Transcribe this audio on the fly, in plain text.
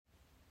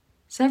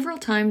Several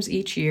times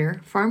each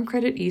year, Farm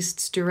Credit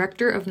East's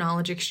Director of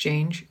Knowledge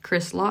Exchange,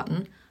 Chris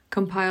Lawton,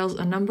 compiles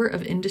a number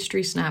of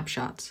industry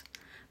snapshots.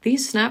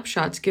 These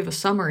snapshots give a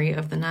summary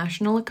of the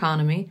national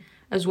economy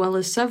as well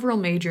as several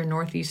major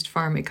Northeast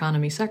farm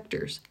economy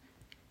sectors.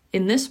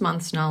 In this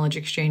month's Knowledge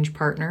Exchange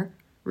partner,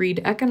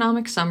 read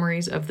economic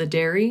summaries of the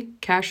dairy,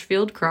 cash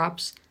field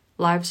crops,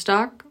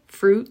 livestock,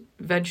 fruit,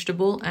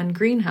 vegetable, and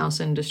greenhouse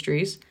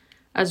industries,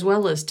 as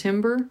well as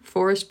timber,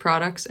 forest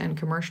products, and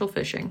commercial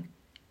fishing.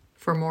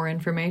 For more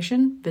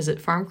information, visit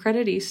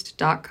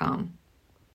farmcrediteast.com.